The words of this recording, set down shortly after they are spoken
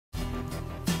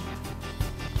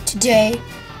Today,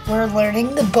 we're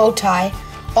learning the bow tie,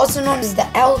 also known as the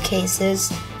L cases,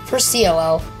 for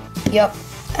CLL. Yep,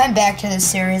 I'm back to this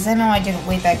series. I know I did it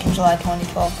way back in July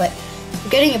 2012, but I'm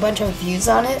getting a bunch of views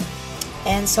on it,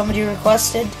 and somebody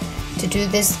requested to do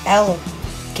this L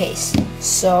case,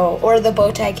 or the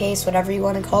bow tie case, whatever you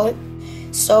want to call it.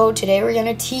 So today we're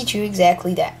going to teach you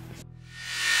exactly that.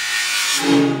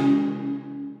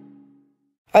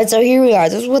 Alright, so here we are.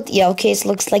 This is what the L case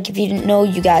looks like. If you didn't know,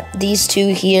 you got these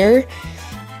two here.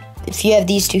 If you have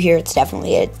these two here, it's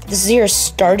definitely it. This is your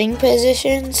starting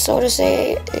position, so to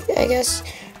say, I guess.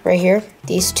 Right here.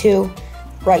 These two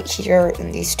right here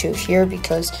and these two here,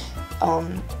 because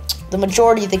the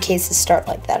majority of the cases start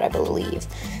like that, I believe.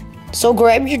 So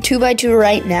grab your 2x2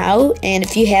 right now, and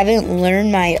if you haven't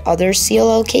learned my other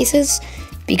CLL cases,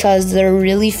 because they're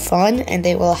really fun and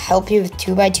they will help you with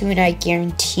 2x2, and I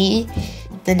guarantee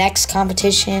the next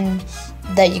competition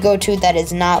that you go to that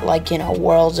is not like,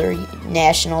 Worlds or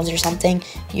Nationals or something,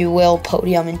 you will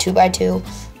podium in 2x2.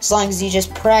 As long as you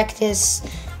just practice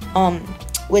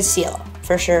with CLL,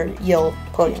 for sure you'll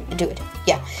podium and do it.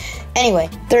 Yeah. Anyway,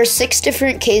 there are 6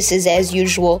 different cases as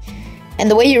usual,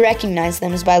 and the way you recognize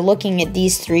them is by looking at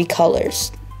these 3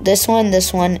 colors. This one,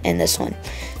 and this one.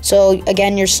 So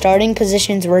again, your starting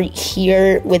position's right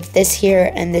here with this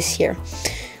here and this here.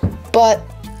 But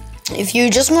if you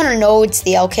just want to know it's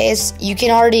the L case, you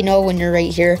can already know when you're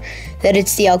right here that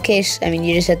it's the L case. I mean,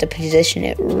 you just have to position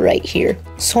it right here.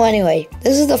 So anyway,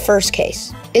 this is the first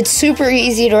case. It's super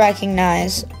easy to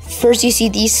recognize. First, you see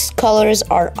these colors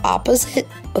are opposite,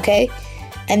 okay?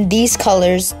 And these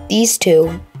colors, these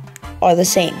two, are the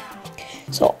same.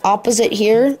 So opposite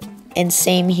here and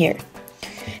same here.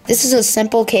 This is a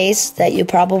simple case that you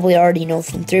probably already know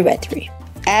from 3x3.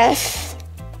 F,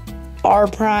 R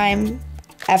prime,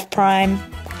 F prime,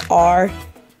 R,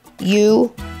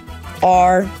 U,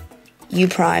 R, U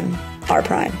prime, R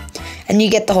prime. And you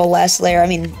get the whole last layer. I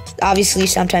mean, obviously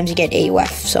sometimes you get AUF,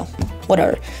 so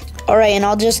whatever. Alright, and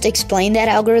I'll just explain that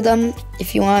algorithm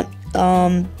if you want.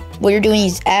 What you're doing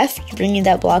is F, you're bringing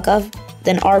that block up,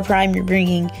 then R prime, you're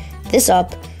bringing this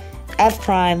up, F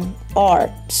prime,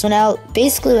 R. So now,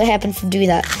 basically what happened from doing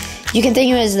that, you can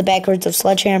think of it as the backwards of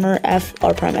sledgehammer, F,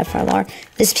 R prime, F prime, R.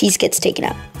 This piece gets taken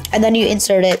out. And then you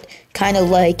insert it kind of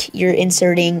like you're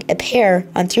inserting a pair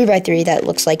on 3x3 that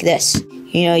looks like this.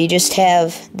 You just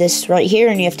have this right here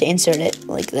and you have to insert it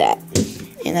like that.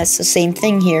 And that's the same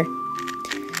thing here.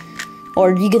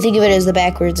 Or you can think of it as the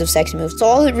backwards of sexy move. So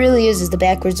all it really is the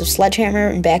backwards of sledgehammer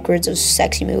and backwards of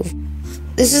sexy move.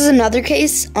 This is another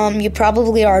case. You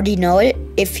probably already know it.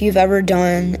 If you've ever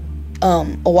done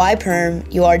a Y-perm,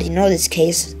 you already know this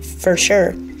case for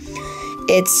sure.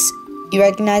 You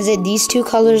recognize it. These two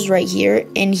colors right here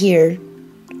and here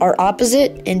are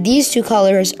opposite, and these two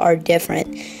colors are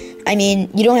different. I mean,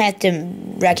 you don't have to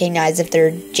recognize if they're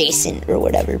adjacent or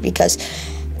whatever, because,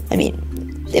 I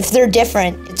mean, if they're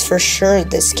different, it's for sure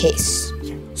this case.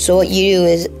 So what you do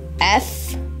is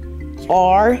F,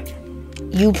 R,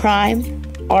 U prime,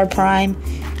 R prime,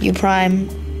 U prime,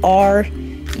 R,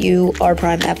 U, R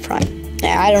prime, F prime.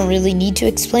 Now, I don't really need to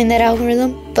explain that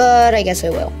algorithm, but I guess I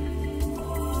will.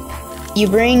 You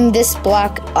bring this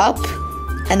block up,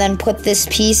 and then put this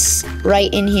piece right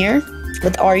in here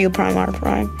with R, U prime, R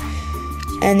prime.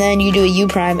 And then you do a U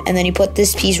prime, and then you put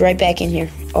this piece right back in here,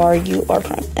 R, U, R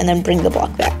prime, and then bring the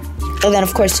block back. And then,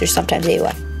 of course, there's sometimes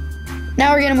AUF.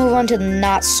 Now we're going to move on to the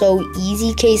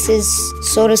not-so-easy cases,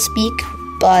 so to speak,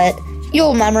 but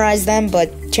you'll memorize them,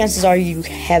 but chances are you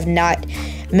have not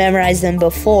memorized them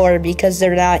before because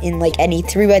they're not in, like, any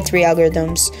 3x3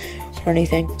 algorithms or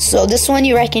anything. So this one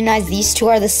you recognize these two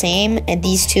are the same and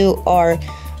these two are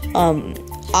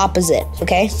opposite,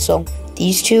 okay? So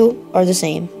these two are the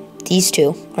same. These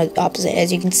two are opposite.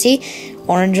 As you can see,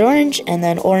 orange, and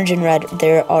then orange and red,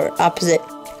 they are opposite.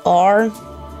 R,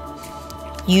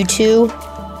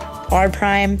 U2, R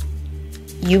prime,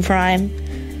 U prime,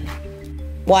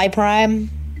 Y prime,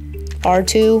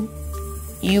 R2,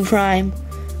 U prime,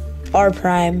 R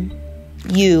prime,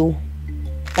 U,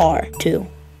 R2.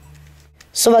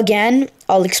 So again,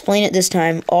 I'll explain it this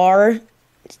time. R,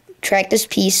 track this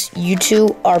piece,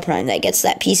 U2, R prime. That gets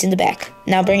that piece in the back.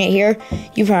 Now bring it here,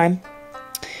 U prime.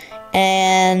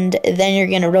 And then you're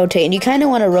going to rotate. And you kind of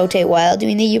want to rotate while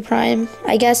doing the U prime,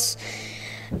 I guess.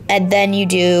 And then you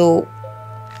do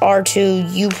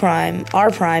R2, U prime,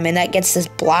 R prime. And that gets this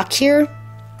block here.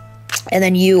 And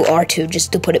then U, R2,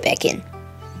 just to put it back in.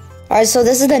 Alright, so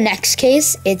this is the next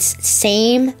case. It's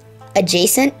same,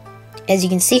 adjacent. As you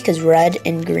can see, because red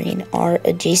and green are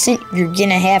adjacent, you're going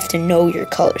to have to know your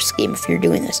color scheme if you're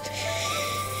doing this.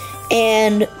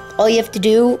 And all you have to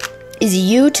do is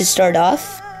U to start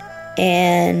off,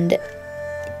 and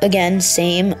again,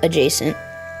 same adjacent.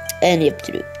 And you have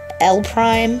to do L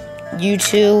prime,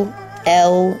 U2,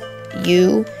 L,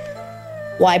 U,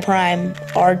 Y prime,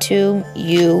 R2,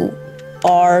 U,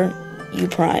 R, U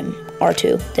prime,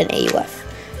 R2, then AUF.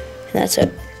 And that's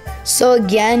it. So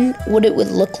again, what it would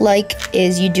look like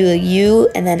is you do a U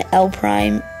and then L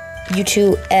prime,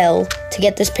 U2, L to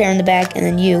get this pair in the back, and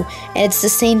then U. And it's the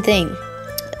same thing,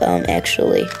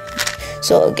 actually.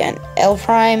 So again, L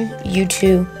prime,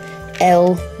 U2,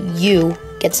 L, U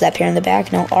gets that pair in the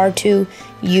back. Now R2,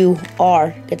 U,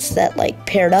 R gets that like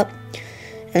paired up.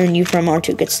 And then U prime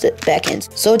R2 gets the back in.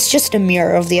 So it's just a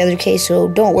mirror of the other case, so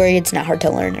don't worry, it's not hard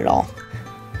to learn at all.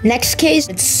 Next case,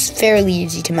 it's fairly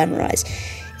easy to memorize.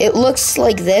 It looks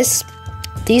like this.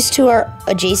 These two are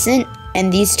adjacent,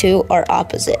 and these two are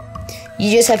opposite.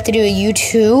 You just have to do a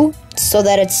U2 so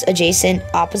that it's adjacent,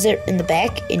 opposite in the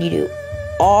back, and you do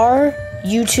R,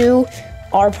 U2,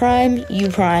 R prime, U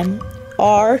prime,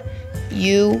 R,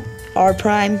 U, R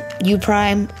prime, U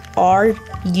prime, R,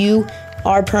 U,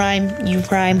 R prime, U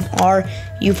prime, R,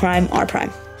 U prime, R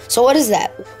prime. So what is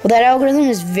that? Well, that algorithm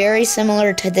is very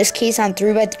similar to this case on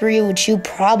 3x3, which you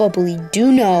probably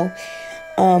do know.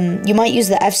 You might use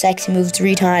the F sexy move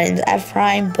 3 times, F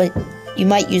prime, but you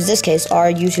might use this case,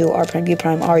 R, U2, R prime, U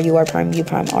prime, R, U, R prime, U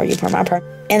prime, R, U prime, R prime.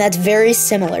 And that's very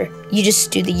similar. You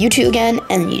just do the U2 again,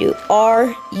 and then you do R,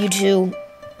 U2,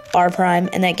 R prime,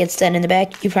 and that gets that in the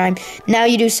back, U prime. Now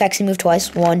you do sexy move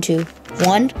twice, 1, 2,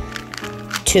 1,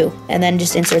 2, and then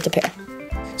just insert the pair.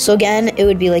 So again, it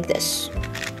would be like this.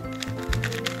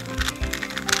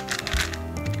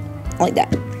 Like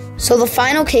that. So the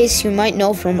final case you might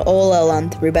know from OLL on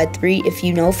 3x3 if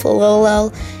you know full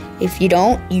OLL. If you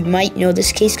don't, you might know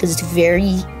this case because it's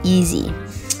very easy.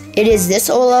 It is this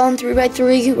OLL on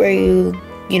 3x3 where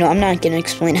you know, I'm not going to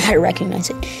explain how to recognize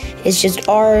it. It's just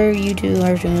R, U2,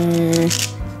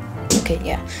 R2. Okay,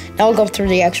 yeah. Now we'll go through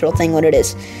the actual thing, what it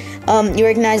is. You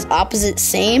recognize opposite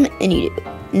same, and you do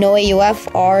no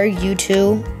AUF, R,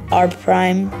 U2, R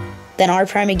prime, then R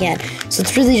prime again. So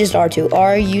it's really just R2.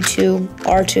 R, U2,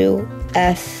 R2,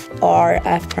 F, R,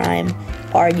 F prime,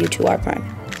 R, U2, R prime.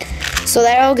 So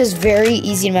that alg is very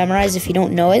easy to memorize if you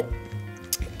don't know it.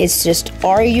 It's just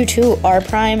R, U2, R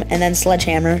prime, and then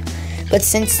sledgehammer. But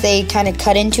since they kind of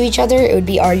cut into each other, it would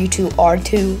be R, U2,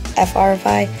 R2, F, R, F,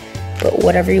 I. But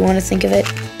whatever you want to think of it.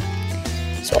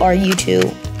 So R, U2,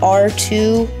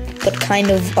 R2, but kind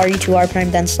of R, U2, R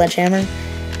prime, then sledgehammer.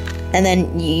 And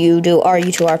then you do R,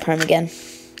 U2, R prime again.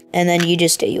 And then you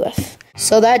just do UF.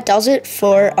 So that does it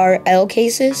for our L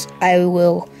cases. I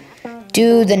will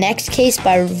do the next case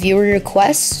by viewer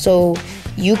request. So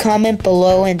you comment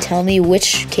below and tell me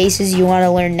which cases you want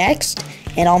to learn next.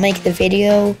 And I'll make the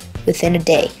video within a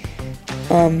day.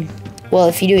 Well,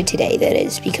 if you do it today, that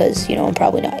is, because, you know, I'm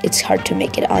probably not. It's hard to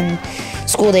make it on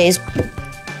school days.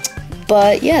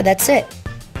 But yeah, that's it.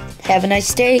 Have a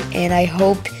nice day, and I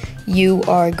hope you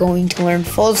are going to learn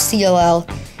full of CLL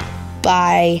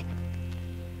by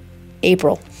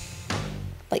April,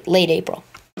 like late April.